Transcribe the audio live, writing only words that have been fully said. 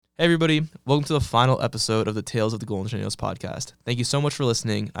Hey everybody, welcome to the final episode of the Tales of the Golden Chinos podcast. Thank you so much for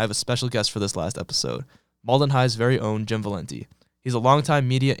listening. I have a special guest for this last episode, Malden High's very own Jim Valenti. He's a longtime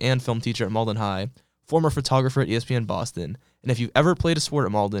media and film teacher at Malden High, former photographer at ESPN Boston, and if you've ever played a sport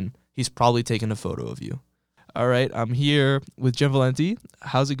at Malden, he's probably taken a photo of you. All right, I'm here with Jim Valenti.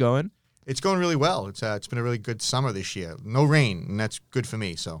 How's it going? It's going really well. It's been a really good summer this year. No rain, and that's good for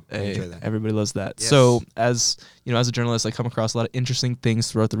me. So I enjoy that. Everybody loves that. Yes. So as a journalist, I come across a lot of interesting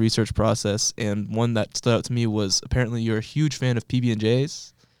things throughout the research process, and one that stood out to me was apparently you're a huge fan of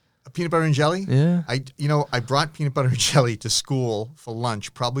PB&J's. Peanut butter and jelly? Yeah. I brought peanut butter and jelly to school for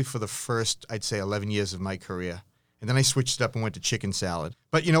lunch, probably for the first, I'd say, 11 years of my career. And then I switched it up and went to chicken salad.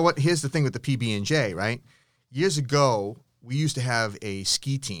 But you know what? Here's the thing with the PB&J, right? Years ago, we used to have a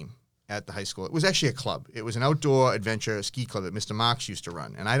ski team at the high school. It was actually a club. It was an outdoor adventure ski club that Mr. Marks used to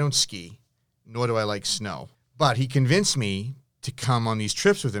run. And I don't ski, nor do I like snow. But he convinced me to come on these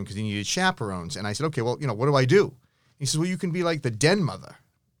trips with him because he needed chaperones. And I said, okay, well, what do I do? He says, well, you can be like the den mother.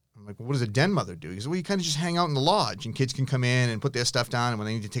 I'm like, well, what does a den mother do? He says, well, you kind of just hang out in the lodge and kids can come in and put their stuff down. And when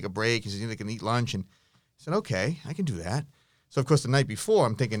they need to take a break, he says, they can eat lunch. And I said, okay, I can do that. So, of course, the night before,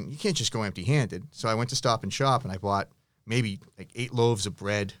 I'm thinking, you can't just go empty-handed. So I went to Stop and Shop and I bought maybe like 8 loaves of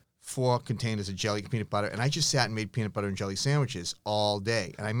bread, 4 containers of jelly, peanut butter, and I just sat and made peanut butter and jelly sandwiches all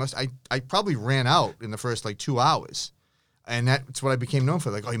day. And I probably ran out in the first 2 hours. And that's what I became known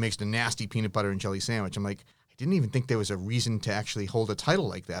for. Like, oh, he makes the nasty peanut butter and jelly sandwich. I'm like, I didn't even think there was a reason to actually hold a title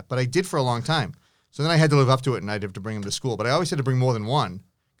like that. But I did for a long time. So then I had to live up to it and I'd have to bring him to school. But I always had to bring more than one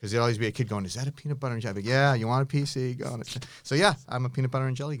because there'd always be a kid going, is that a peanut butter and jelly? Like, yeah, you want a piece? Here you go. So yeah, I'm a peanut butter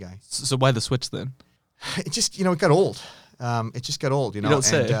and jelly guy. So why the switch then? It just, it got old. It just got old, You don't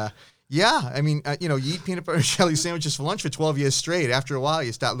say. And, yeah, I mean, you eat peanut butter and jelly sandwiches for lunch for 12 years straight. After a while,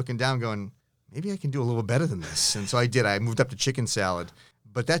 you start looking down going, maybe I can do a little better than this. And so I did. I moved up to chicken salad.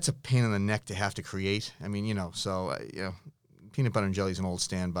 But that's a pain in the neck to have to create. I mean, peanut butter and jelly is an old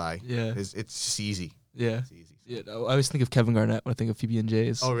standby. Yeah. It's just easy. Yeah. It's easy. Yeah, I always think of Kevin Garnett when I think of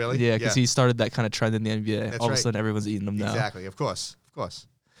PB&J's. Oh, really? Yeah, because he started that kind of trend in the NBA. That's All of a right. sudden, everyone's eating them now. Exactly. Of course.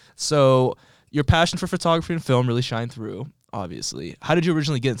 So your passion for photography and film really shined through, obviously. How did you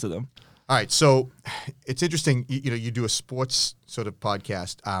originally get into them? All right, so it's interesting. You do a sports sort of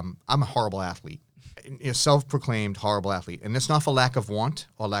podcast. I'm a horrible athlete, self-proclaimed horrible athlete, and it's not for lack of want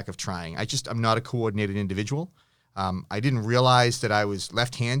or lack of trying. I'm not a coordinated individual. I didn't realize that I was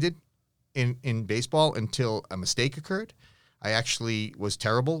left-handed in baseball until a mistake occurred. I actually was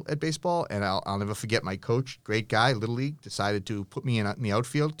terrible at baseball, and I'll never forget my coach, great guy, Little League, decided to put me in the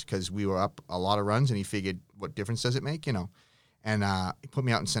outfield because we were up a lot of runs, and he figured, what difference does it make, And he put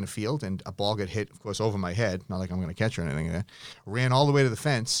me out in center field, and a ball got hit, of course, over my head. Not like I'm going to catch or anything like that. Ran all the way to the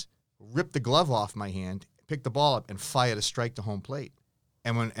fence, ripped the glove off my hand, picked the ball up, and fired a strike to home plate.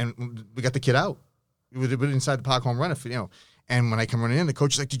 And we got the kid out. We would have been inside the park home run And when I come running in, the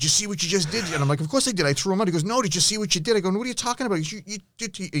coach is like, did you see what you just did? And I'm like, of course I did. I threw him out. He goes, no, did you see what you did? I go, what are you talking about? He goes, you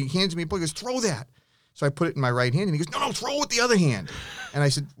did. He hands me a ball. He goes, throw that. So I put it in my right hand, and he goes, no, throw it with the other hand. And I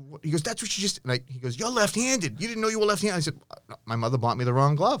said, what? He goes, that's what you just, he goes, you're left-handed. You didn't know you were left-handed. I said, my mother bought me the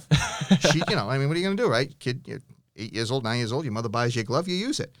wrong glove. What are you going to do, right? Kid, you're 8 years old, 9 years old, your mother buys you a glove, you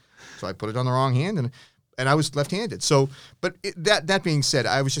use it. So I put it on the wrong hand, and I was left-handed. So, but that being said,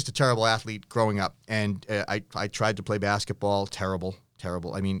 I was just a terrible athlete growing up, and I tried to play basketball, terrible.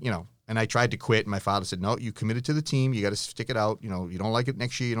 I mean, and I tried to quit, and my father said, no, you committed to the team, you got to stick it out. You don't like it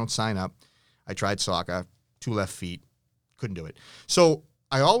next year, you don't sign up. I tried soccer, 2 left feet, couldn't do it. So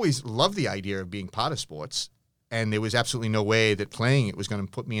I always loved the idea of being part of sports, and there was absolutely no way that playing it was going to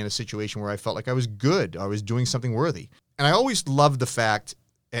put me in a situation where I felt like I was good, or I was doing something worthy. And I always loved the fact,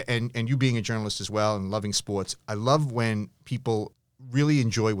 and you being a journalist as well and loving sports, I love when people really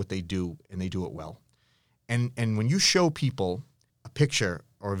enjoy what they do and they do it well. And when you show people a picture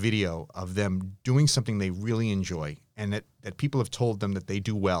or a video of them doing something they really enjoy and that people have told them that they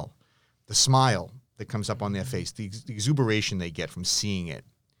do well, the smile that comes up on their face, the exuberation they get from seeing it,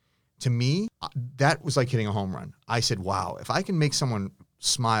 to me, that was like hitting a home run. I said, wow, if I can make someone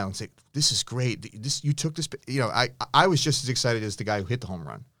smile and say, this is great, you took this, I was just as excited as the guy who hit the home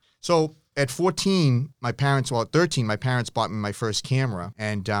run. So at 13, at 13, my parents bought me my first camera,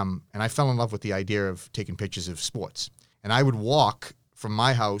 and I fell in love with the idea of taking pictures of sports. And I would walk from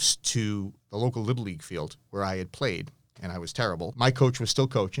my house to the local Little League field where I had played, and I was terrible. My coach was still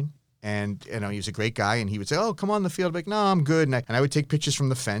coaching. And, he was a great guy, and he would say, oh, come on the field. I'd be like, no, I'm good. And I would take pictures from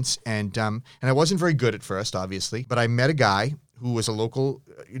the fence. And I wasn't very good at first, obviously. But I met a guy who was a local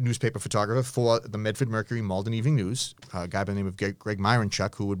newspaper photographer for the Medford Mercury, Malden Evening News, a guy by the name of Greg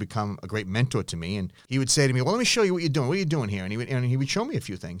Myronchuk, who would become a great mentor to me. And he would say to me, well, let me show you what you're doing. What are you doing here? And he would show me a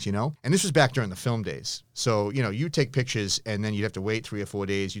few things, you know. And this was back during the film days. So, you know, you take pictures and then you'd have to wait 3 or 4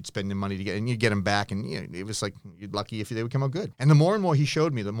 days. You'd spend the money to get, and you'd get them back. And you know, it was like, you're lucky if they would come out good. And the more and more he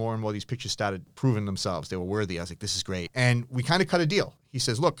showed me, the more and more these pictures started proving themselves. They were worthy. I was like, this is great. And we kind of cut a deal. He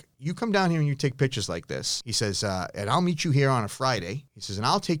says, look, you come down here and you take pictures like this. He says, and I'll meet you here on a Friday. He says, and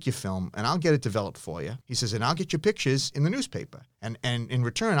I'll take your film and I'll get it developed for you. He says, and I'll get your pictures in the newspaper. And in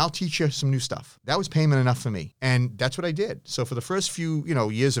return, I'll teach you some new stuff. That was payment enough for me. And that's what I did. So for the first few,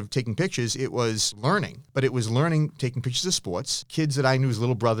 years of taking pictures, it was learning. But it was learning, taking pictures of sports, kids that I knew as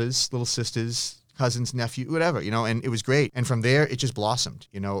little brothers, little sisters, cousins, nephew, whatever, and it was great. And from there, it just blossomed.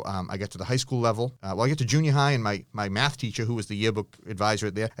 I got to the high school level. I got to junior high, and my math teacher, who was the yearbook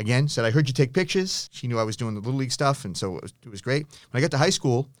advisor there, again, said, I heard you take pictures. She knew I was doing the Little League stuff, and so it was great. When I got to high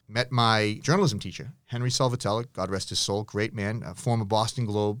school, met my journalism teacher, Henry Salvatella, God rest his soul, great man, a former Boston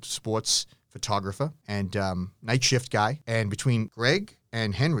Globe sports photographer and night shift guy. And between Greg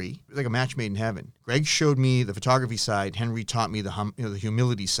and Henry, it was like a match made in heaven. Greg showed me the photography side. Henry taught me the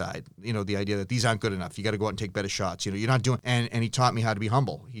humility side. The idea that these aren't good enough. You got to go out and take better shots. You're not doing. And he taught me how to be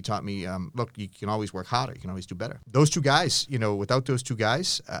humble. He taught me, look, you can always work harder. You can always do better. Those two guys, without those two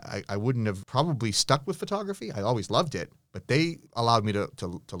guys, I wouldn't have probably stuck with photography. I always loved it, but they allowed me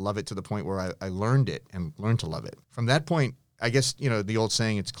to love it to the point where I learned it and learned to love it. From that point, I guess, the old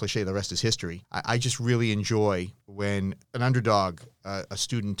saying, it's cliche, the rest is history. I just really enjoy when an underdog, a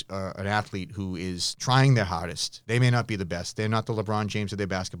student or an athlete who is trying their hardest, they may not be the best. They're not the LeBron James of their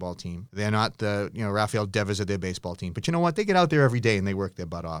basketball team. They're not the, Rafael Devers of their baseball team. But you know what? They get out there every day and they work their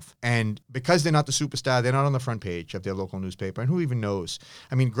butt off. And because they're not the superstar, they're not on the front page of their local newspaper. And who even knows?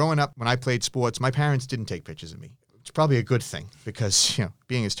 I mean, growing up, when I played sports, my parents didn't take pictures of me. It's probably a good thing because,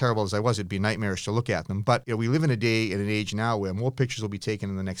 being as terrible as I was, it'd be nightmarish to look at them. But we live in a day and an age now where more pictures will be taken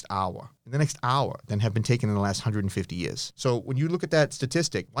in the next hour than have been taken in the last 150 years. So when you look at that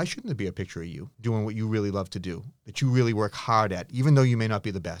statistic, why shouldn't there be a picture of you doing what you really love to do, that you really work hard at, even though you may not be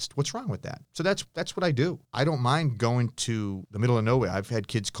the best? What's wrong with that? So that's what I do. I don't mind going to the middle of nowhere. I've had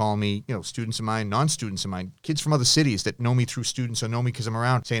kids call me, students of mine, non-students of mine, kids from other cities that know me through students or know me because I'm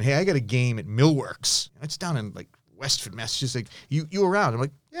around, saying, hey, I got a game at Millworks. It's down in Westford, Massachusetts. Like, you around? I'm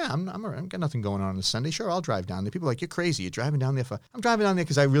like, yeah, I'm around. I've got nothing going on this Sunday. Sure, I'll drive down there. People are like, you're crazy. You're driving down there I'm driving down there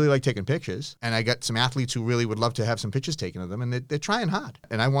because I really like taking pictures. And I got some athletes who really would love to have some pictures taken of them. And they're trying hard.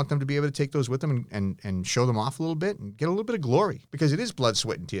 And I want them to be able to take those with them and show them off a little bit and get a little bit of glory. Because it is blood,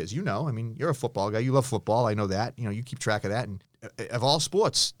 sweat, and tears. I mean, you're a football guy. You love football. I know that. You keep track of that. And of all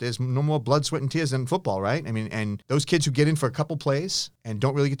sports, there's no more blood, sweat, and tears than football, right? I mean, and those kids who get in for a couple plays and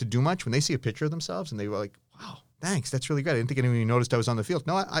don't really get to do much, when they see a picture of themselves and they were like, wow, thanks, that's really great. I didn't think anyone even noticed I was on the field.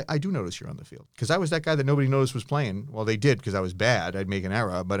 No, I do notice you're on the field. Because I was that guy that nobody noticed was playing. Well, they did because I was bad. I'd make an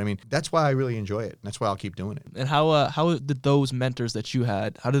error. But, I mean, that's why I really enjoy it. And that's why I'll keep doing it. And how did those mentors that you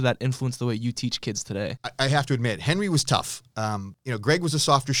had, how did that influence the way you teach kids today? I have to admit, Henry was tough. Greg was a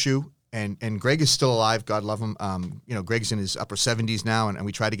softer shoe. And Greg is still alive. God love him. Greg's in his upper 70s now, and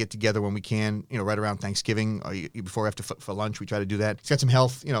we try to get together when we can, right around Thanksgiving or before or after for lunch. We try to do that. He's got some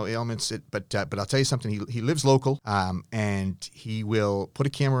health, ailments, but I'll tell you something. He lives local, and he will put a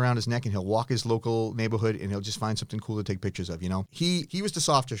camera around his neck, and he'll walk his local neighborhood, and he'll just find something cool to take pictures of. He was the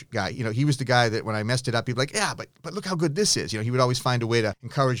softer guy. He was the guy that when I messed it up, he'd be like, yeah, but look how good this is. He would always find a way to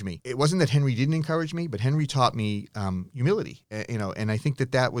encourage me. It wasn't that Henry didn't encourage me, but Henry taught me humility. And I think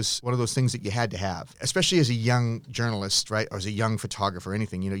that was one of those things that you had to have, especially as a young journalist, right? Or as a young photographer,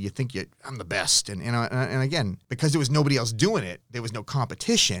 anything, you think I'm the best. And again, because there was nobody else doing it, there was no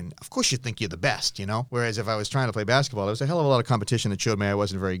competition. Of course you think you're the best, Whereas if I was trying to play basketball, there was a hell of a lot of competition that showed me I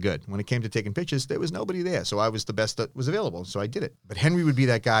wasn't very good. When it came to taking pictures, there was nobody there. So I was the best that was available. So I did it. But Henry would be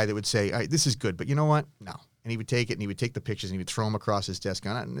that guy that would say, all right, this is good, but you know what? No. And he would take it and he would take the pictures and he would throw them across his desk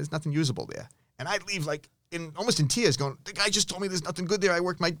and there's nothing usable there. And I'd leave almost in tears going, the guy just told me there's nothing good there. I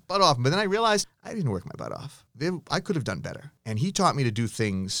worked my butt off. But then I realized I didn't work my butt off. I could have done better. And he taught me to do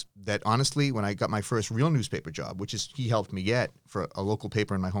things that honestly, when I got my first real newspaper job, which is he helped me get for a local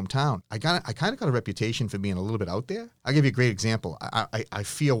paper in my hometown, I kind of got a reputation for being a little bit out there. I'll give you a great example. I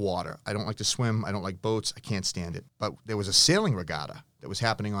fear water. I don't like to swim. I don't like boats. I can't stand it. But there was a sailing regatta that was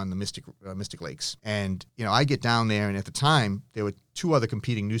happening on the Mystic Lakes. And, I get down there, and at the time, there were 2 other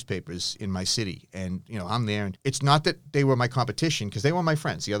competing newspapers in my city. And, I'm there, and it's not that they were my competition, because they were my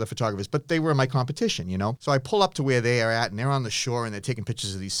friends, the other photographers, but they were my competition, So I pull up to where they are at, and they're on the shore, and they're taking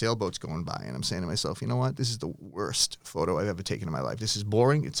pictures of these sailboats going by. And I'm saying to myself, you know what? This is the worst photo I've ever taken in my life. This is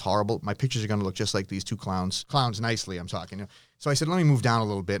boring. It's horrible. My pictures are going to look just like these 2 clowns. Clowns nicely, I'm talking. So I said, let me move down a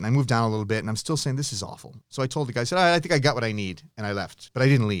little bit. And I moved down a little bit, and I'm still saying, this is awful. So I told the guy, I said, I think I got what I need. And I left. But I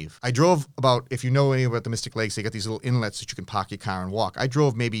didn't leave. I drove about, if you know anything about the Mystic Lakes, they got these little inlets that you can park your car and walk. I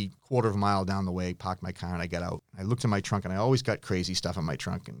drove maybe quarter of a mile down the way, parked my car, and I got out. I looked in my trunk, and I always got crazy stuff in my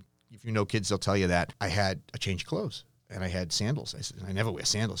trunk. And if you know kids, they'll tell you that. I had a change of clothes, and I had sandals. I said, I never wear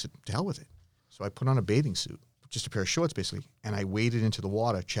sandals. I said, to hell with it. So I put on a bathing suit, just a pair of shorts basically, and I waded into the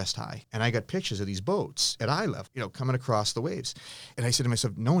water chest high. And I got pictures of these boats at eye level, coming across the waves. And I said to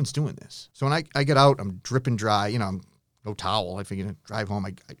myself, no one's doing this. So when I get out, I'm dripping dry, I'm no towel. I figure, drive home,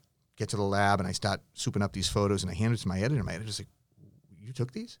 I get to the lab, and I start souping up these photos, and I hand it to my editor. My editor's like, you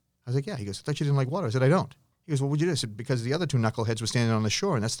took these? I was like, yeah. He goes, I thought you didn't like water. I said, I don't. He goes, well, what'd you do? I said, because the other two knuckleheads were standing on the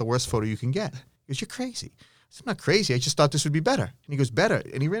shore, and that's the worst photo you can get. He goes, you're crazy. I said, I'm not crazy. I just thought this would be better. And he goes, better.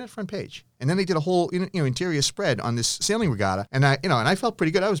 And he ran it front page. And then they did a whole interior spread on this sailing regatta. And I felt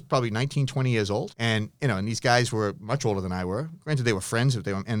pretty good. I was probably 19, 20 years old. And and these guys were much older than I were. Granted, they were friends,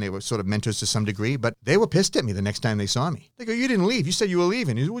 and they were sort of mentors to some degree. But they were pissed at me the next time they saw me. They go, you didn't leave. You said you were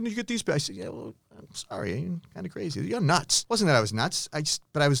leaving. He said, when did you get these? I said, yeah, well, I'm sorry. I'm kind of crazy. You're nuts. It wasn't that I was nuts.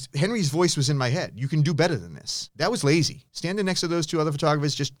 Henry's voice was in my head. You can do better than this. That was lazy. Standing next to those two other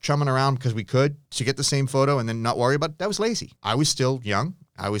photographers, just chumming around because we could to get the same photo and then not worry about it. That was lazy. I was still young.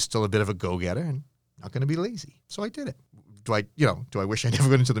 I was still a bit of a go-getter and not going to be lazy. So I did it. Do I wish I never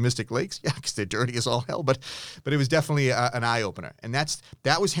went into the Mystic Lakes? Yeah, because they're dirty as all hell. But it was definitely an eye-opener. And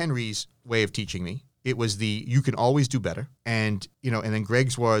that was Henry's way of teaching me. It was you can always do better. And then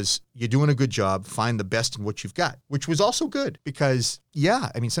Greg's was, you're doing a good job, find the best in what you've got, which was also good because,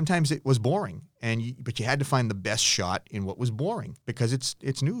 sometimes it was boring but you had to find the best shot in what was boring because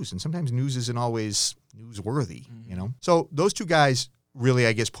it's news. And sometimes news isn't always newsworthy, So those two guys really,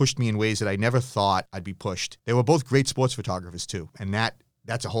 I guess, pushed me in ways that I never thought I'd be pushed. They were both great sports photographers too. And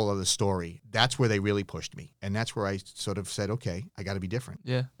that's a whole other story. That's where they really pushed me. And that's where I sort of said, okay, I got to be different.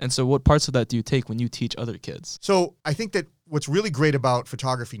 Yeah. And so what parts of that do you take when you teach other kids? So I think that what's really great about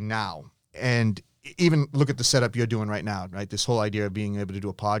photography now, and even look at the setup you're doing right now, right? This whole idea of being able to do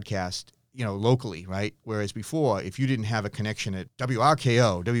a podcast, locally, right? Whereas before, if you didn't have a connection at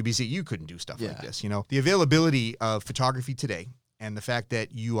WRKO, WBC, you couldn't do stuff like this. The availability of photography today and the fact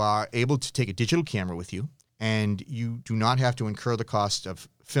that you are able to take a digital camera with you, and you do not have to incur the cost of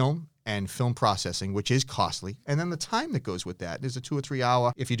film and film processing, which is costly. And then the time that goes with that. There's a 2 or 3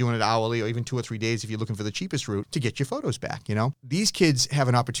 hour, if you're doing it hourly, or even 2 or 3 days if you're looking for the cheapest route to get your photos back, These kids have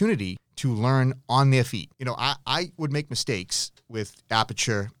an opportunity to learn on their feet. I would make mistakes with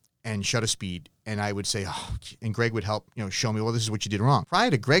aperture and shutter speed, and I would say, and Greg would help, show me, well, this is what you did wrong. Prior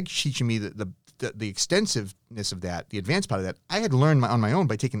to Greg teaching me the extensiveness of that, the advanced part of that, I had learned on my own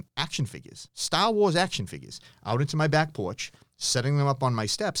by taking action figures, Star Wars action figures, out into my back porch, setting them up on my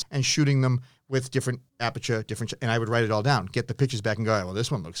steps and shooting them with different aperture, and I would write it all down, get the pictures back and go, well,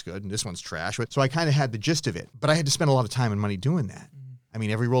 this one looks good and this one's trash. So I kind of had the gist of it, but I had to spend a lot of time and money doing that. I mean,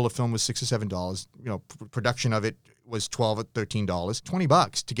 every roll of film was $6 or $7. Production of it was $12 or $13,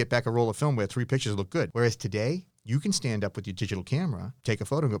 $20 to get back a roll of film where 3 pictures look good. Whereas today, you can stand up with your digital camera, take a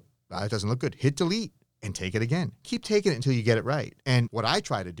photo and go, it doesn't look good. Hit delete and take it again. Keep taking it until you get it right. And what I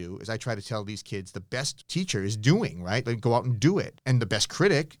try to do is I try to tell these kids the best teacher is doing, right? Like, go out and do it. And the best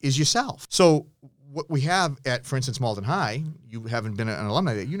critic is yourself. So what we have at, for instance, Malden High, you haven't been an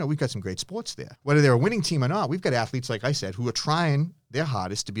alumni there, we've got some great sports there. Whether they're a winning team or not, we've got athletes, like I said, who are trying their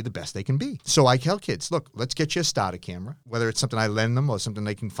hardest to be the best they can be. So I tell kids, look, let's get you a starter camera, whether it's something I lend them or something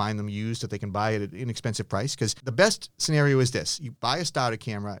they can find them used that they can buy at an inexpensive price. Because the best scenario is this. You buy a starter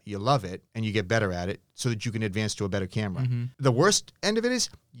camera, you love it, and you get better at it so that you can advance to a better camera. Mm-hmm. The worst end of it is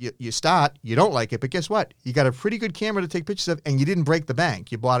you start, you don't like it, but guess what? You got a pretty good camera to take pictures of, and you didn't break the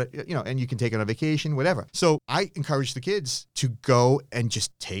bank. You bought it, and you can take it on vacation, whatever. So I encourage the kids to go and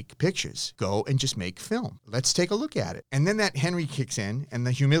just take pictures. Go and just make film. Let's take a look at it. And then that Henry kicks in and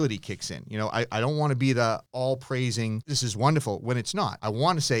the humility kicks in. I don't want to be the all-praising, this is wonderful, when it's not. I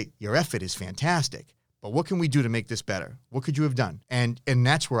want to say, your effort is fantastic. But what can we do to make this better? What could you have done? And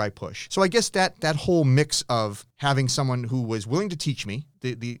that's where I push. So I guess that whole mix of having someone who was willing to teach me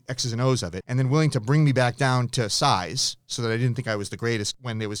the X's and O's of it, and then willing to bring me back down to size so that I didn't think I was the greatest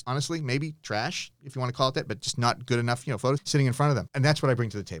when there was, honestly, maybe trash, if you want to call it that, but just not good enough, photos sitting in front of them. And that's what I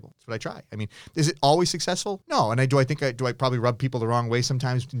bring to the table. That's what I try. I mean, is it always successful? No. And do I probably rub people the wrong way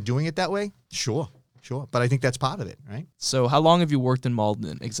sometimes doing it that way? Sure. sure. But I think that's part of it, right? So how long have you worked in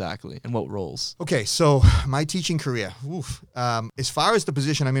Malden exactly, and what roles? Okay, so my teaching career, as far as the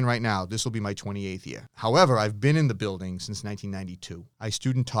position I'm in right now, this will be my 28th year. However, I've been in the building since 1992. I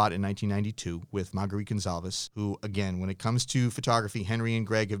student taught in 1992 with Marguerite Gonzalez, who, again, when it comes to photography, Henry and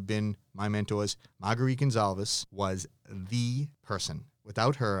Greg have been my mentors. Marguerite Gonzalez was the person.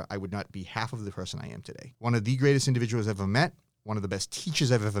 Without her, I would not be half of the person I am today. One of the greatest individuals I've ever met, one of the best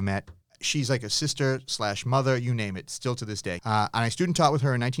teachers I've ever met. She's like a sister/mother, you name it, still to this day. And I student taught with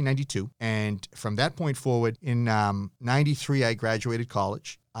her in 1992. And from that point forward, in 93, I graduated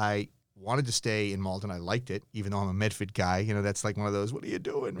college. I wanted to stay in Malden. I liked it, even though I'm a Medford guy. You know, that's like one of those, what are you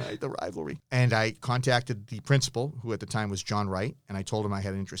doing, right? The rivalry. And I contacted the principal, who at the time was John Wright, and I told him I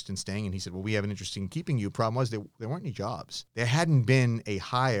had an interest in staying. And he said, well, we have an interest in keeping you. Problem was there weren't any jobs. There hadn't been a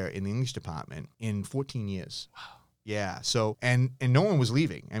hire in the English department in 14 years. Wow. Yeah. So, and no one was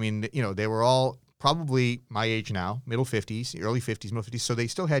leaving. I mean, you know, they were all probably my age now, middle 50s, early 50s, middle 50s. So they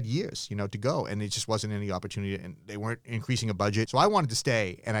still had years, you know, to go. And it just wasn't any opportunity. And they weren't increasing a budget. So I wanted to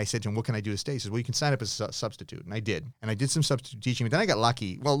stay. And I said to him, what can I do to stay? He says, well, you can sign up as a substitute. And I did. And I did some substitute teaching. But then I got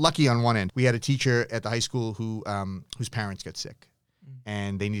lucky. Well, lucky on one end. We had a teacher at the high school whose parents got sick.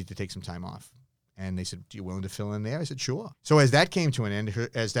 And they needed to take some time off. And they said, "Are you willing to fill in there?" I said, "Sure." So as that came to an end,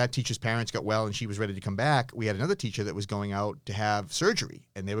 as that teacher's parents got well and she was ready to come back, we had another teacher that was going out to have surgery,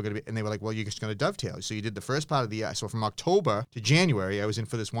 and they were like, "Well, you're just going to dovetail." So you did the first part of the year. So from October to January, I was in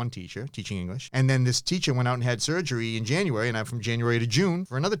for this one teacher teaching English, and then this teacher went out and had surgery in January, and I'm from January to June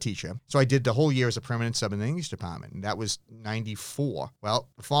for another teacher. So I did the whole year as a permanent sub in the English department, and that was 94. Well,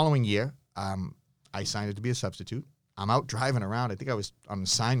 the following year, I signed it to be a substitute. I'm out driving around. I think I was on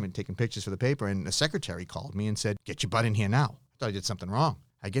assignment taking pictures for the paper, and the secretary called me and said, "Get your butt in here now." I thought I did something wrong.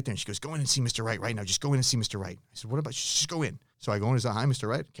 I get there, and she goes, "Go in and see Mr. Wright right now. Just go in and see Mr. Wright." I said, "What about, just go in." So I go in and say, "Hi, Mr.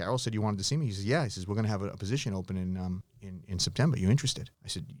 Wright. Carol said you wanted to see me." He says, "Yeah." He says, "We're going to have a position open in September. You interested?" I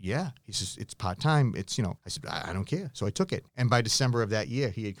said, "Yeah." He says, "It's part-time. It's, you know." I said, I don't care. So I took it. And by December of that year,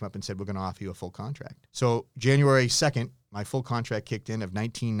 he had come up and said, "We're going to offer you a full contract." So January 2nd, my full contract kicked in of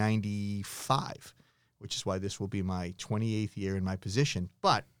 1995. Which is why this will be my 28th year in my position.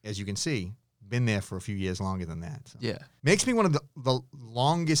 But, as you can see, been there for a few years longer than that. So. Yeah. Makes me one of the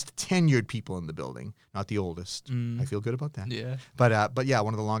longest tenured people in the building. Not the oldest. I feel good about that. Yeah. But yeah,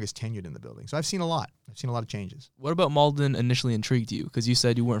 one of the longest tenured in the building. So I've seen a lot. I've seen a lot of changes. What about Malden initially intrigued you? Because you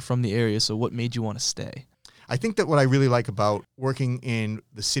said you weren't from the area, so what made you want to stay? I think that what I really like about working in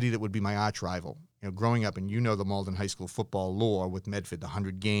the city that would be my arch rival, you know, growing up, and you know the Malden High School football lore with Medford, the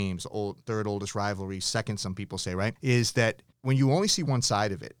 100 games, third oldest rivalry, second, some people say, right, is that when you only see one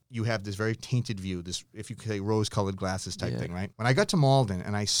side of it, you have this very tainted view, this, if you could say, rose-colored glasses type thing, right? When I got to Malden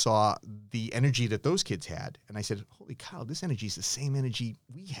and I saw the energy that those kids had, and I said, holy cow, this energy is the same energy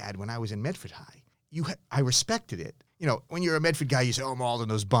we had when I was in Medford High. I respected it. You know, when you're a Medford guy, you say, "Oh, Malden,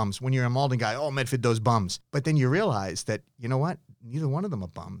 those bums." When you're a Malden guy, "Oh, Medford, those bums." But then you realize that, you know what? Neither one of them are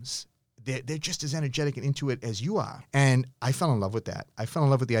bums. They're just as energetic and into it as you are. And I fell in love with that. I fell in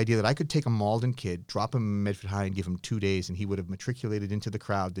love with the idea that I could take a Malden kid, drop him in Medford High, and give him 2 days, and he would have matriculated into the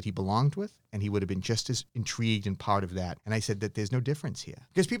crowd that he belonged with, and he would have been just as intrigued and part of that. And I said that there's no difference here.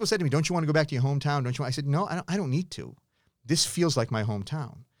 Because people said to me, "Don't you want to go back to your hometown? Don't you?" I said, "No, I don't need to. This feels like my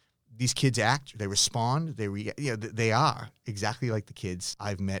hometown." These kids act, they respond, they are exactly like the kids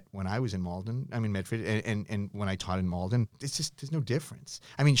I've met when I was in Medford, and when I taught in Malden. There's no difference.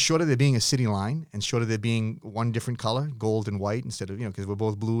 I mean, short of there being a city line, and short of there being one different color, gold and white, instead of, because we're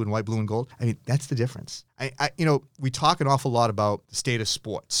both blue and white, blue and gold. I mean, that's the difference. We talk an awful lot about the state of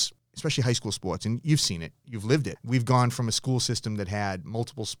sports, especially high school sports, and you've seen it, you've lived it. We've gone from a school system that had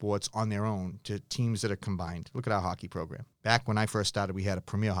multiple sports on their own to teams that are combined. Look at our hockey program. Back when I first started, we had a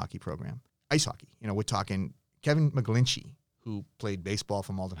premier hockey program. Ice hockey. We're talking Kevin McGlinchey, who played baseball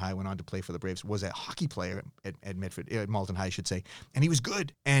for Malden High, went on to play for the Braves, was a hockey player at Malden High, I should say, and he was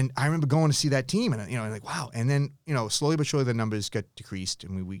good. And I remember going to see that team, and like, wow. And then, slowly but surely the numbers got decreased,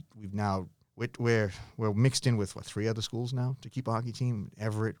 and we've now... We're mixed in with 3 other schools now to keep a hockey team: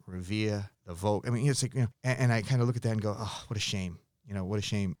 Everett, Revere, the Vogue. I mean, it's like, and I kind of look at that and go, oh, what a shame. What a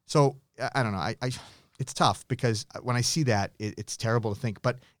shame. So I don't know. I it's tough because when I see that, it's terrible to think.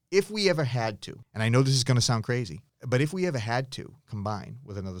 But if we ever had to, and I know this is going to sound crazy, but if we ever had to combine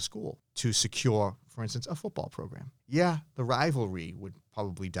with another school to secure, for instance, a football program, the rivalry would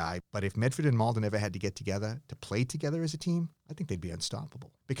probably die. But if Medford and Malden ever had to get together to play together as a team, I think they'd be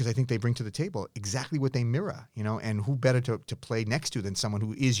unstoppable, because I think they bring to the table exactly what they mirror, and who better to play next to than someone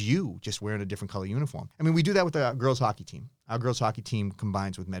who is you, just wearing a different color uniform. I mean, we do that with our girls hockey team. Our girls hockey team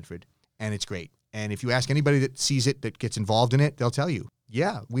combines with Medford, and it's great. And if you ask anybody that sees it, that gets involved in it, they'll tell you,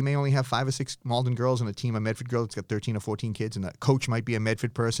 yeah, we may only have 5 or 6 Malden girls and a team of Medford girls. It's got 13 or 14 kids, and the coach might be a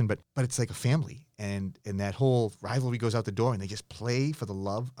Medford person, but it's like a family. And that whole rivalry goes out the door, and they just play for the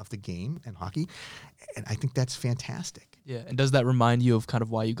love of the game and hockey. And I think that's fantastic. Yeah, and does that remind you of kind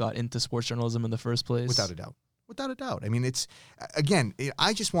of why you got into sports journalism in the first place? Without a doubt. Without a doubt. I mean, it's, again,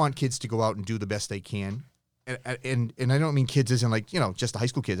 I just want kids to go out and do the best they can. And I don't mean kids as in like, just the high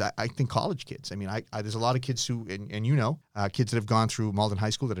school kids. I think college kids. I mean, there's a lot of kids who, and kids that have gone through Malden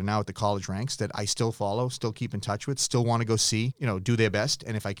High School that are now at the college ranks that I still follow, still keep in touch with, still want to go see, do their best.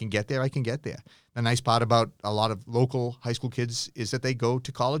 And if I can get there, I can get there. The nice part about a lot of local high school kids is that they go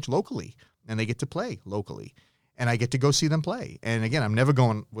to college locally and they get to play locally. And I get to go see them play. And again, I'm never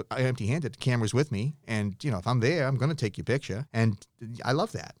going empty-handed. The camera's with me. And, if I'm there, I'm going to take your picture. And I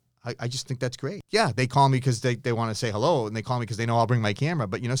love that. I just think that's great. Yeah, they call me because they want to say hello, and they call me because they know I'll bring my camera.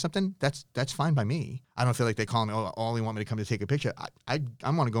 But something? That's fine by me. I don't feel like they call me, only want me to come to take a picture. I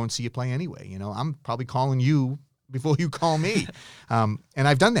want to go and see you play anyway. I'm probably calling you before you call me. And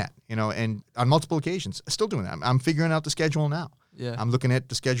I've done that, and on multiple occasions. Still doing that. I'm figuring out the schedule now. Yeah. I'm looking at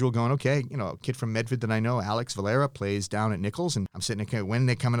the schedule going, okay, a kid from Medford that I know, Alex Valera, plays down at Nichols, and I'm sitting there, when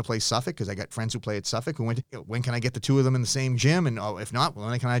they're coming to play Suffolk, because I got friends who play at Suffolk, who when can I get the two of them in the same gym, and if not,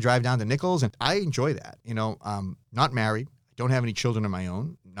 when can I drive down to Nichols? And I enjoy that. Not married, don't have any children of my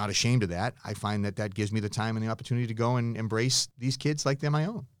own, not ashamed of that. I find that gives me the time and the opportunity to go and embrace these kids like they're my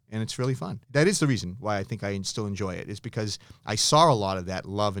own. And it's really fun. That is the reason why I think I still enjoy it, is because I saw a lot of that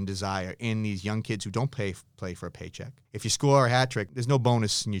love and desire in these young kids who don't play for a paycheck. If you score a hat trick, there's no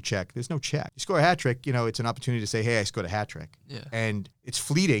bonus in your check. There's no check. You score a hat trick, it's an opportunity to say, hey, I scored a hat trick. Yeah. And it's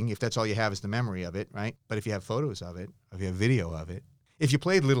fleeting if that's all you have is the memory of it, right? But if you have photos of it, if you have video of it, if you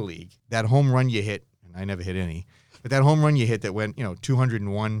played Little League, that home run you hit, and I never hit any, but that home run you hit that went,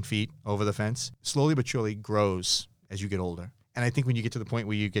 201 feet over the fence, slowly but surely grows as you get older. And I think when you get to the point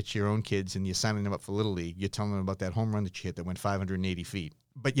where you get your own kids and you're signing them up for Little League, you're telling them about that home run that you hit that went 580 feet.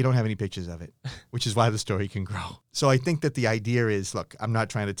 But you don't have any pictures of it, which is why the story can grow. So I think that the idea is, look, I'm not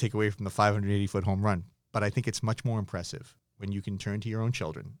trying to take away from the 580-foot home run, but I think it's much more impressive when you can turn to your own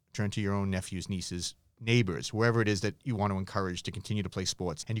children, turn to your own nephews, nieces, neighbors, whoever it is that you want to encourage to continue to play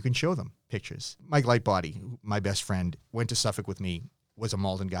sports, and you can show them pictures. Mike Lightbody, my best friend, went to Suffolk with me, was a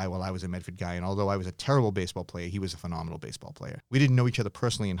Malden guy while I was a Medford guy, and although I was a terrible baseball player, he was a phenomenal baseball player. We didn't know each other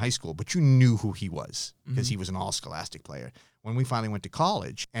personally in high school, but you knew who he was because he was an all-scholastic player. When we finally went to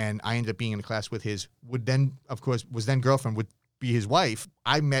college, and I ended up being in a class with his, was then girlfriend, would be his wife,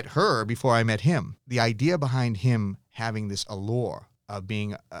 I met her before I met him. The idea behind him having this allure of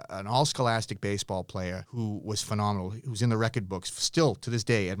being an all-scholastic baseball player who was phenomenal, who's in the record books still to this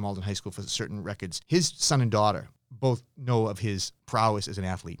day at Malden High School for certain records. His son and daughter both know of his prowess as an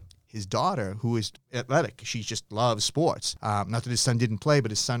athlete. His daughter, who is athletic, she just loves sports. Not that his son didn't play,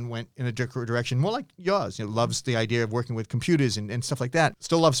 but his son went in a direction more like yours. Loves the idea of working with computers and stuff like that.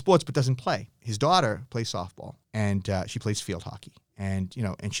 Still loves sports, but doesn't play. His daughter plays softball, and she plays field hockey. And,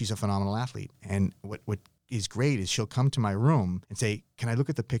 and she's a phenomenal athlete. And what is great is she'll come to my room and say, can I look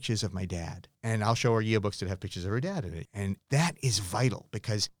at the pictures of my dad? And I'll show her yearbooks that have pictures of her dad in it. And that is vital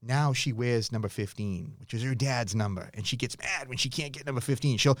because now she wears number 15, which is her dad's number. And she gets mad when she can't get number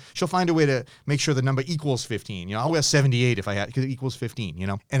 15. She'll find a way to make sure the number equals 15. I'll wear 78 if I had, because it equals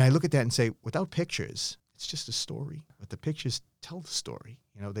 15, And I look at that and say, without pictures, it's just a story. But the pictures tell the story.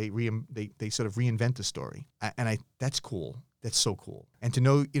 They sort of reinvent the story. And that's cool. That's so cool. And to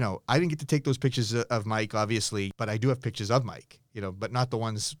know, I didn't get to take those pictures of Mike, obviously, but I do have pictures of Mike, but not the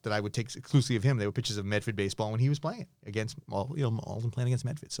ones that I would take exclusively of him. They were pictures of Medford baseball when he was playing against, Malden playing against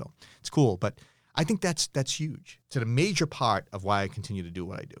Medford. So it's cool. But I think that's huge. It's a major part of why I continue to do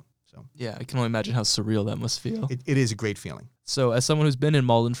what I do. So yeah, I can only imagine how surreal that must feel. It is a great feeling. So as someone who's been in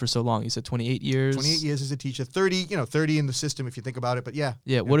Malden for so long, you said 28 years? 28 years as a teacher, 30 in the system if you think about it, but yeah.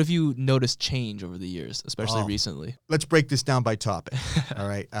 Yeah, what have you noticed change over the years, especially recently? Let's break this down by topic, all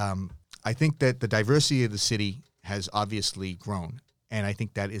right? I think that the diversity of the city has obviously grown, and I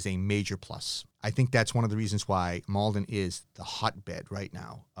think that is a major plus. I think that's one of the reasons why Malden is the hotbed right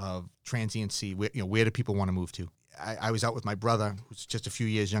now of transiency. Where do people want to move to? I was out with my brother, who's just a few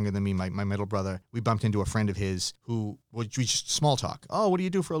years younger than me, my middle brother. We bumped into a friend of his who we just small talk. Oh, what do you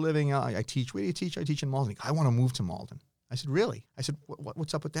do for a living? I teach. Where do you teach? I teach in Malden. I want to move to Malden. I said, really? I said,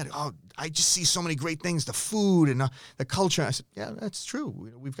 what's up with that? Oh, I just see so many great things, the food and the culture. I said, yeah, that's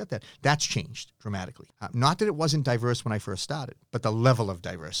true. We've got that. That's changed dramatically. Not that it wasn't diverse when I first started, but the level of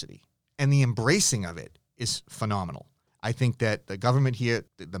diversity and the embracing of it is phenomenal. I think that the government here,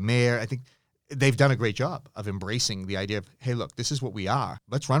 the mayor, I think they've done a great job of embracing the idea of, hey, look, this is what we are.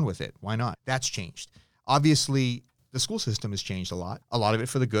 Let's run with it. Why not? That's changed. Obviously, the school system has changed a lot of it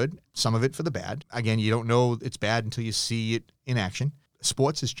for the good, some of it for the bad. Again, you don't know it's bad until you see it in action.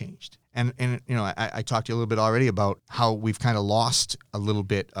 Sports has changed. And I talked to you a little bit already about how we've kind of lost a little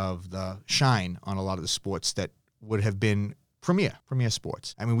bit of the shine on a lot of the sports that would have been premier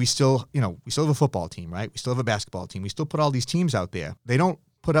sports. I mean, we still have a football team, right? We still have a basketball team. We still put all these teams out there. They don't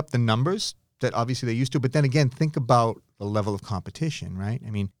put up the numbers that obviously they used to, but then again, think about the level of competition, right? I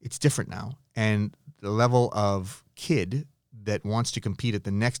mean, it's different now. And the level of kid that wants to compete at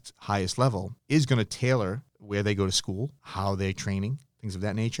the next highest level is going to tailor where they go to school, how they're training, things of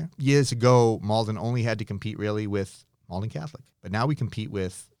that nature. Years ago, Malden only had to compete really with Malden Catholic. But now we compete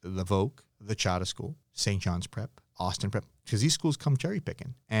with the Voc, the Charter School, St. John's Prep, Austin Prep, because these schools come cherry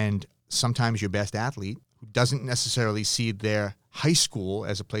picking. And sometimes your best athlete, who doesn't necessarily see their high school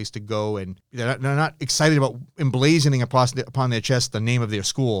as a place to go, and they're not excited about emblazoning upon their chest the name of their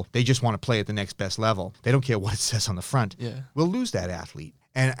school. They just want to play at the next best level. They don't care what it says on the front. Yeah. We'll lose that athlete.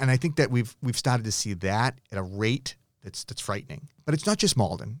 And I think that we've started to see that at a rate that's frightening. But it's not just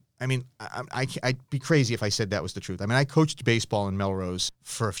Malden. I mean, I'd be crazy if I said that was the truth. I mean, I coached baseball in Melrose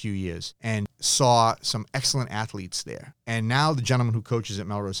for a few years and saw some excellent athletes there. And now the gentleman who coaches at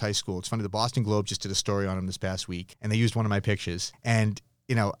Melrose High School, it's funny, the Boston Globe just did a story on him this past week, and they used one of my pictures. And,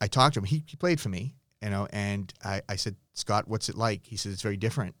 I talked to him. He played for me, and I said, Scott, what's it like? He said, it's very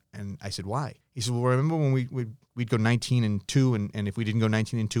different. And I said, why? He said, well, remember when we'd go 19-2, and if we didn't go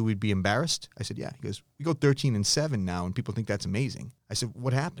 19-2, we'd be embarrassed? I said, yeah. He goes, we go 13-7 now, and people think that's amazing. I said,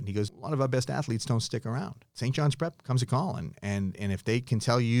 what happened? He goes, a lot of our best athletes don't stick around. St. John's Prep comes a calling, and if they can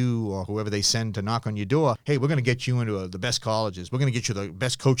tell you or whoever they send to knock on your door, hey, we're going to get you into the best colleges. We're going to get you the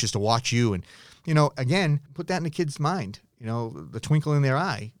best coaches to watch you. And, again, put that in the kid's mind. The twinkle in their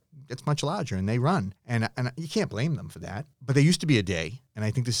eye. It's much larger, and they run. And you can't blame them for that. But there used to be a day, and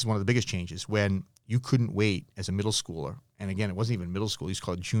I think this is one of the biggest changes, when you couldn't wait as a middle schooler. And again, it wasn't even middle school. It was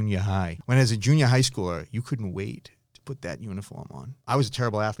called junior high. When as a junior high schooler, you couldn't wait to put that uniform on. I was a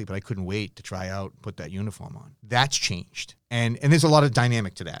terrible athlete, but I couldn't wait to try out and put that uniform on. That's changed. And there's a lot of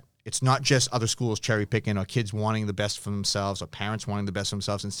dynamic to that. It's not just other schools cherry picking or kids wanting the best for themselves or parents wanting the best for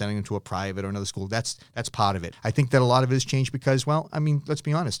themselves and sending them to a private or another school. That's part of it. I think that a lot of it has changed because, let's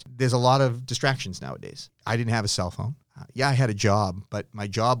be honest. There's a lot of distractions nowadays. I didn't have a cell phone. I had a job, but my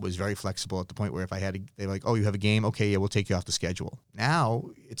job was very flexible at the point where if I had they're like, oh, you have a game? Okay, yeah, we'll take you off the schedule. Now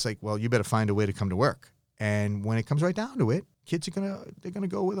it's like, well, you better find a way to come to work. And when it comes right down to it, kids they're gonna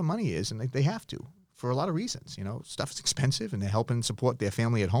go where the money is, and they have to. For a lot of reasons, stuff is expensive, and they're helping support their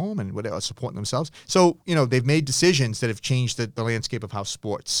family at home and whatever, supporting themselves. So, they've made decisions that have changed the landscape of how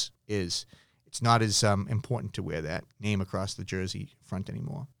sports is. It's not as important to wear that name across the jersey front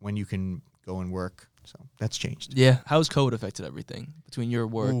anymore when you can go and work. So that's changed. Yeah. How has COVID affected everything between your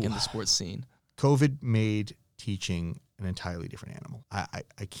work and the sports scene? COVID made teaching an entirely different animal.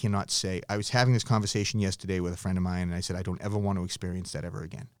 I cannot say. I was having this conversation yesterday with a friend of mine, and I said, I don't ever want to experience that ever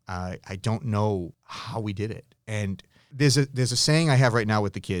again. I don't know how we did it. And there's a saying I have right now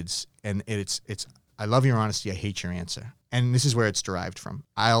with the kids, and it's I love your honesty, I hate your answer. And this is where it's derived from.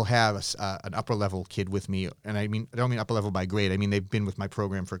 I'll have an upper level kid with me, and I don't mean upper level by grade. I mean they've been with my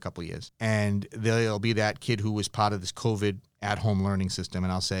program for a couple of years, and there'll be that kid who was part of this COVID at-home learning system,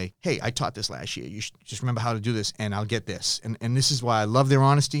 and I'll say, hey, I taught this last year. You should just remember how to do this, and I'll get this. And this is why I love their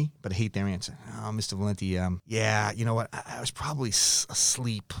honesty, but I hate their answer. Oh, Mr. Valenti, yeah, you know what? I was probably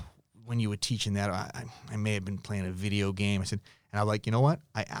asleep when you were teaching that. I may have been playing a video game. I said, and I'm like, you know what?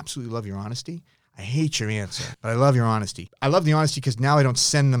 I absolutely love your honesty. I hate your answer, but I love your honesty. I love the honesty because now I don't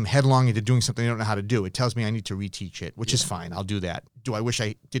send them headlong into doing something they don't know how to do. It tells me I need to reteach it, which is fine. I'll do that. Do I wish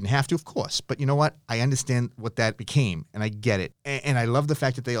I didn't have to? Of course. But you know what? I understand what that became, and I get it. And I love the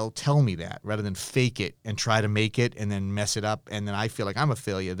fact that they'll tell me that rather than fake it and try to make it and then mess it up. And then I feel like I'm a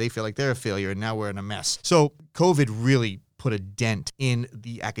failure. They feel like they're a failure, and now we're in a mess. So COVID really put a dent in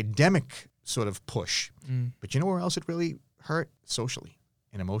the academic sort of push. But you know where else it really hurt? Socially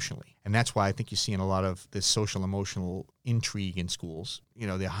and emotionally. And that's why I think you're seeing a lot of this social emotional intrigue in schools.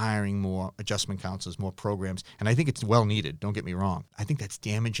 They're hiring more adjustment counselors, more programs. And I think it's well needed. Don't get me wrong. I think that's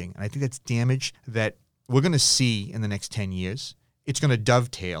damaging. And I think that's damage that we're going to see in the next 10 years. It's going to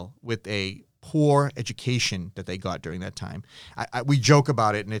dovetail with a poor education that they got during that time. We joke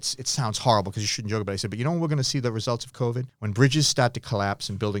about it, and it sounds horrible because you shouldn't joke about it. I said, but you know when we're going to see the results of COVID? When bridges start to collapse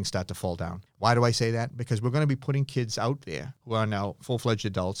and buildings start to fall down. Why do I say that? Because we're going to be putting kids out there who are now full-fledged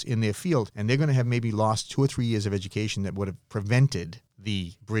adults in their field, and they're going to have maybe lost 2 or 3 years of education that would have prevented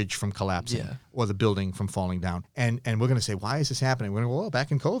the bridge from collapsing Yeah. or the building from falling down. And we're going to say, why is this happening? We're going to go, well,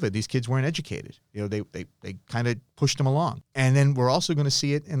 back in COVID, these kids weren't educated. You know, they kind of pushed them along. And then we're also going to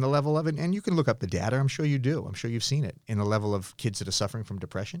see it in the level of it. And you can look up the data. I'm sure you do. I'm sure you've seen it in the level of kids that are suffering from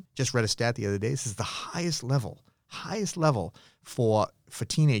depression. Just read a stat the other day. This is the highest level for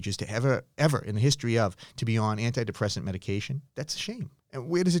teenagers to ever in the history of to be on antidepressant medication. That's a shame. And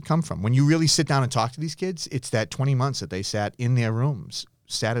where does it come from? When you really sit down and talk to these kids, it's that 20 months that they sat in their rooms,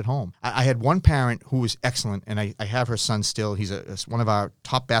 sat at home. I had one parent who was excellent, and I have her son still. He's one of our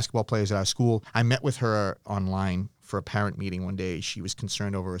top basketball players at our school. I met with her online for a parent meeting one day. She was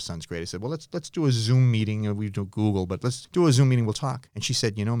concerned over her son's grade. I said, well, let's do a Zoom meeting. We do Google, but let's do a Zoom meeting. We'll talk. And she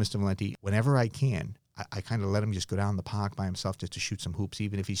said, you know, Mr. Valenti, whenever I can, I kind of let him just go down the park by himself just to shoot some hoops,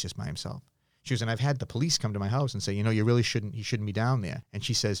 even if he's just by himself. She goes, and I've had the police come to my house and say, you know, he shouldn't be down there. And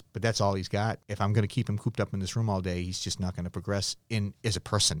she says, but that's all he's got. If I'm going to keep him cooped up in this room all day, he's just not going to progress as a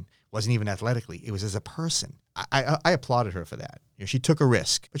person. Wasn't even athletically. It was as a person. I applauded her for that. You know, she took a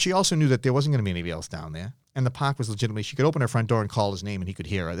risk, but she also knew that there wasn't going to be anybody else down there. And the park was legitimately, she could open her front door and call his name and he could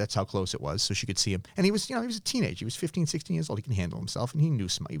hear her. That's how close it was. So she could see him. And he was a teenager. He was 15, 16 years old. He can handle himself and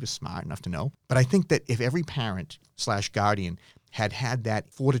he was smart enough to know. But I think that if every parent/guardian had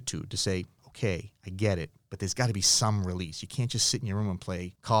that fortitude to say, okay, I get it, but there's got to be some release. You can't just sit in your room and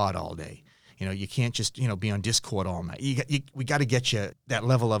play COD all day. You know, you can't just, be on Discord all night. We got to get you that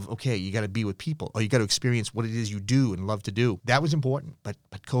level of, okay, you got to be with people or you got to experience what it is you do and love to do. That was important. But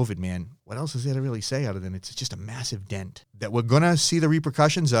COVID, man, what else is there to really say other than it's just a massive dent that we're going to see the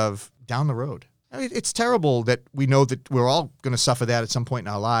repercussions of down the road. I mean, it's terrible that we know that we're all going to suffer that at some point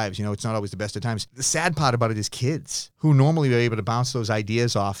in our lives. You know, it's not always the best of times. The sad part about it is kids who normally are able to bounce those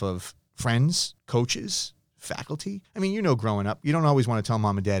ideas off of friends, coaches, faculty. I mean, growing up, you don't always want to tell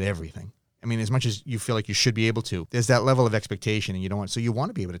mom and dad everything. I mean, as much as you feel like you should be able to, there's that level of expectation and you don't want, so you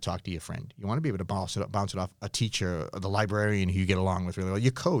want to be able to talk to your friend. You want to be able to bounce it off a teacher, or the librarian who you get along with really well,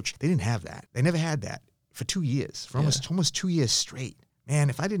 your coach. They didn't have that. They never had that for 2 years, for almost 2 years straight.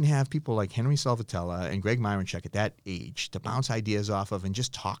 Man, if I didn't have people like Henry Salvatella and Greg Myronchuk at that age to bounce ideas off of and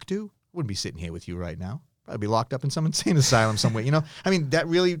just talk to, I wouldn't be sitting here with you right now. I'd be locked up in some insane asylum somewhere, I mean,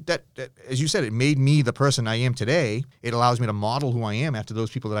 that as you said, it made me the person I am today. It allows me to model who I am after those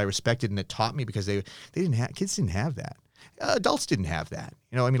people that I respected and that taught me because kids didn't have that. Adults didn't have that.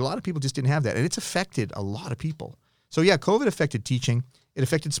 A lot of people just didn't have that. And it's affected a lot of people. So yeah, COVID affected teaching. It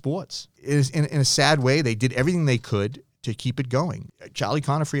affected sports. It is in a sad way. They did everything they could to keep it going. Charlie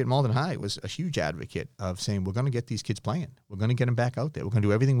Conifrey at Malden High was a huge advocate of saying, we're going to get these kids playing. We're going to get them back out there. We're going to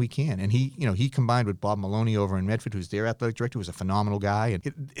do everything we can. And he combined with Bob Maloney over in Medford, who's their athletic director, who's a phenomenal guy. And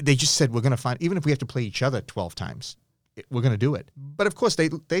they just said, we're going to find, even if we have to play each other 12 times, we're going to do it. But of course, they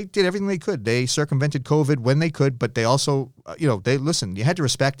did everything they could. They circumvented COVID when they could, but they also, they listened. You had to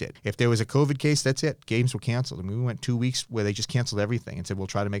respect it. If there was a COVID case, that's it. Games were canceled. I mean, we went 2 weeks where they just canceled everything and said, we'll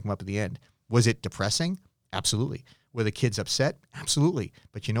try to make them up at the end. Was it depressing? Absolutely. Were the kids upset? Absolutely.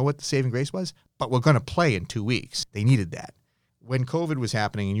 But you know what the saving grace was? But we're going to play in 2 weeks. They needed that. When COVID was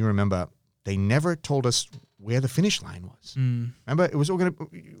happening, and you remember, they never told us where the finish line was. Remember, it was we're going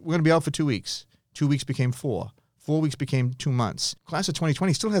to be out for 2 weeks. 2 weeks became 4. 4 weeks became 2 months. Class of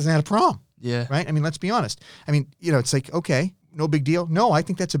 2020 still hasn't had a prom. Yeah. Right? I mean, let's be honest. I mean, it's like, okay, no big deal. No, I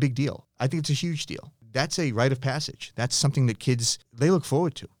think that's a big deal. I think it's a huge deal. That's a rite of passage. That's something that kids, they look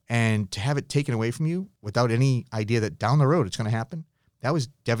forward to. And to have it taken away from you without any idea that down the road it's going to happen, that was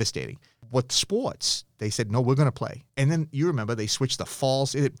devastating. With sports, they said, no, we're going to play. And then you remember they switched the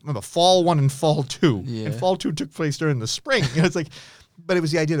falls. Remember, fall 1 and fall 2. Yeah. And fall 2 took place during the spring. It's like, but it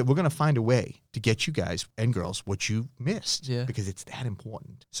was the idea that we're going to find a way to get you guys and girls what you missed. Yeah. Because it's that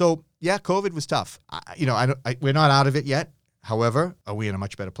important. So, yeah, COVID was tough. We're not out of it yet. However, are we in a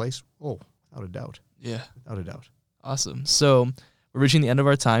much better place? Oh, without a doubt. Yeah. Without a doubt. Awesome. So we're reaching the end of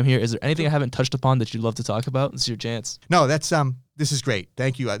our time here. Is there anything I haven't touched upon that you'd love to talk about? This is your chance. No, this is great.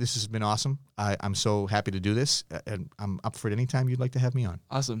 Thank you. This has been awesome. I'm so happy to do this, and I'm up for it anytime you'd like to have me on.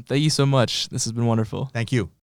 Awesome. Thank you so much. This has been wonderful. Thank you.